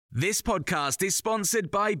This podcast is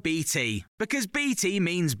sponsored by BT, because BT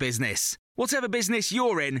means business. Whatever business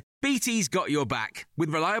you're in, BT's got your back, with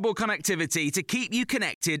reliable connectivity to keep you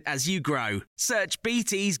connected as you grow. Search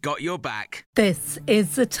BT's got your back. This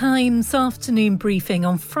is the Times afternoon briefing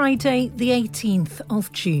on Friday, the 18th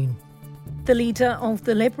of June. The leader of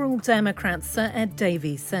the Liberal Democrats, Sir Ed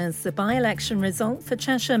Davey, says the by-election result for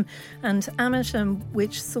Chesham and Amersham,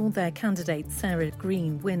 which saw their candidate Sarah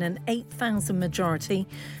Green win an 8,000 majority,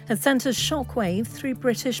 has sent a shockwave through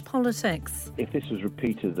British politics. If this was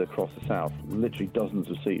repeated across the south, literally dozens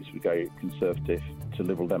of seats would go Conservative to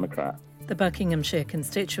Liberal Democrat. The Buckinghamshire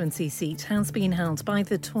constituency seat has been held by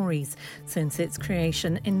the Tories since its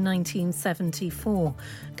creation in 1974.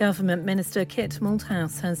 Government Minister Kit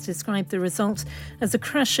Malthouse has described the result as a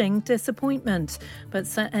crushing disappointment. But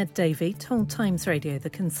Sir Ed Davey told Times Radio the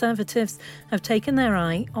Conservatives have taken their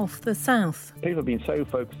eye off the south. People have been so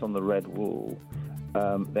focused on the red wall,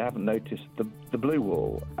 they haven't noticed the blue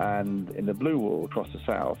wall. And in the blue wall across the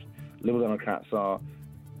south, Liberal Democrats are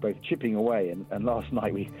both chipping away, and last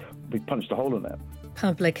night we punched a hole in it.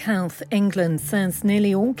 Public Health England says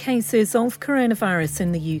nearly all cases of coronavirus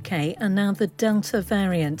in the UK are now the Delta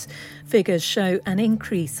variant. Figures show an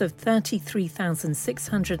increase of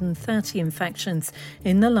 33,630 infections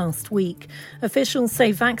in the last week. Officials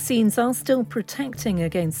say vaccines are still protecting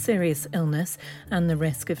against serious illness and the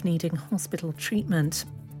risk of needing hospital treatment.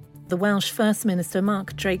 The Welsh First Minister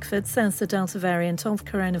Mark Drakeford says the Delta variant of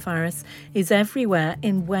coronavirus is everywhere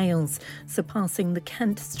in Wales, surpassing the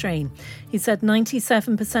Kent strain. He said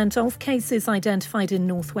 97% of cases identified in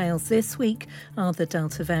North Wales this week are the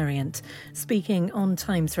Delta variant. Speaking on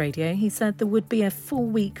Times Radio, he said there would be a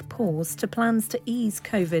 4-week pause to plans to ease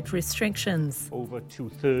COVID restrictions. Over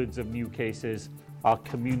 2/3 of new cases are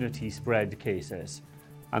community spread cases.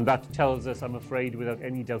 And that tells us, I'm afraid, without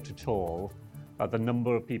any doubt at all, that the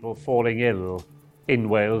number of people falling ill in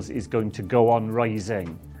Wales is going to go on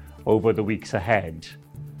rising over the weeks ahead.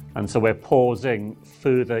 And so we're pausing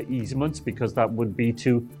further easements because that would be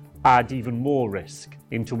to add even more risk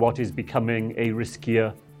into what is becoming a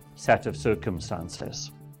riskier set of circumstances.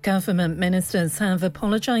 Government ministers have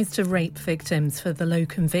apologised to rape victims for the low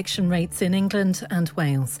conviction rates in England and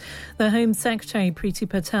Wales. The Home Secretary Priti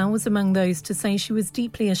Patel was among those to say she was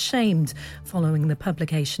deeply ashamed following the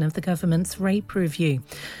publication of the government's rape review.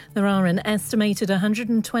 There are an estimated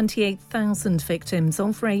 128,000 victims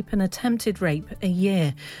of rape and attempted rape a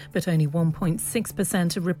year, but only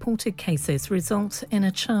 1.6% of reported cases result in a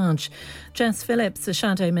charge. Jess Phillips, the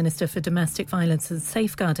Shadow Minister for Domestic Violence and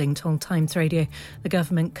Safeguarding, told Times Radio the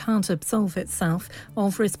government can't absolve itself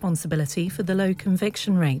of responsibility for the low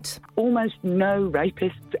conviction rate. Almost no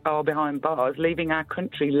rapists are behind bars, leaving our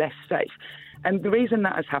country less safe. And the reason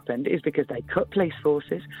that has happened is because they cut police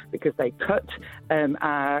forces, because they cut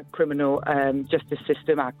our criminal justice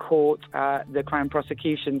system, our court, the Crown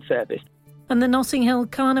Prosecution Service. And the Notting Hill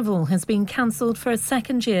Carnival has been cancelled for a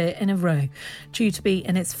second year in a row. Due to be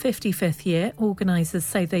in its 55th year, organisers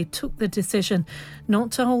say they took the decision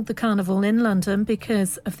not to hold the carnival in London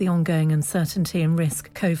because of the ongoing uncertainty and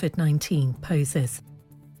risk COVID-19 poses.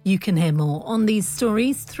 You can hear more on these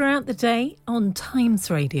stories throughout the day on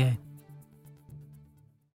Times Radio.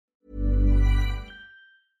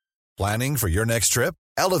 Planning for your next trip?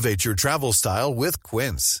 Elevate your travel style with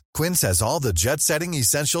Quince. Quince has all the jet-setting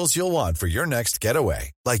essentials you'll want for your next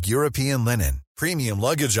getaway, like European linen, premium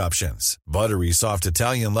luggage options, buttery soft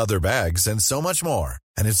Italian leather bags, and so much more.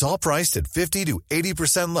 And it's all priced at 50 to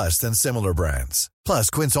 80% less than similar brands. Plus,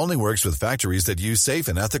 Quince only works with factories that use safe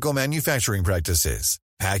and ethical manufacturing practices.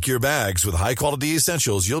 Pack your bags with high-quality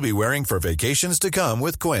essentials you'll be wearing for vacations to come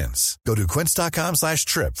with Quince. Go to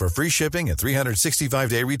quince.com/trip for free shipping and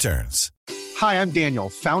 365-day returns. Hi, I'm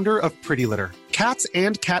Daniel, founder of Pretty Litter. Cats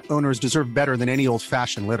and cat owners deserve better than any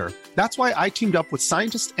old-fashioned litter. That's why I teamed up with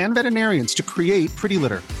scientists and veterinarians to create Pretty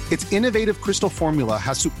Litter. Its innovative crystal formula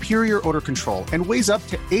has superior odor control and weighs up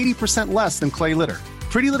to 80% less than clay litter.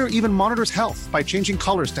 Pretty Litter even monitors health by changing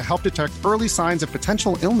colors to help detect early signs of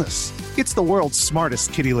potential illness. It's the world's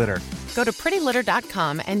smartest kitty litter. Go to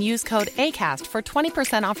prettylitter.com and use code ACAST for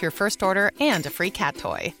 20% off your first order and a free cat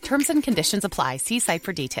toy. Terms and conditions apply. See site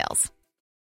for details.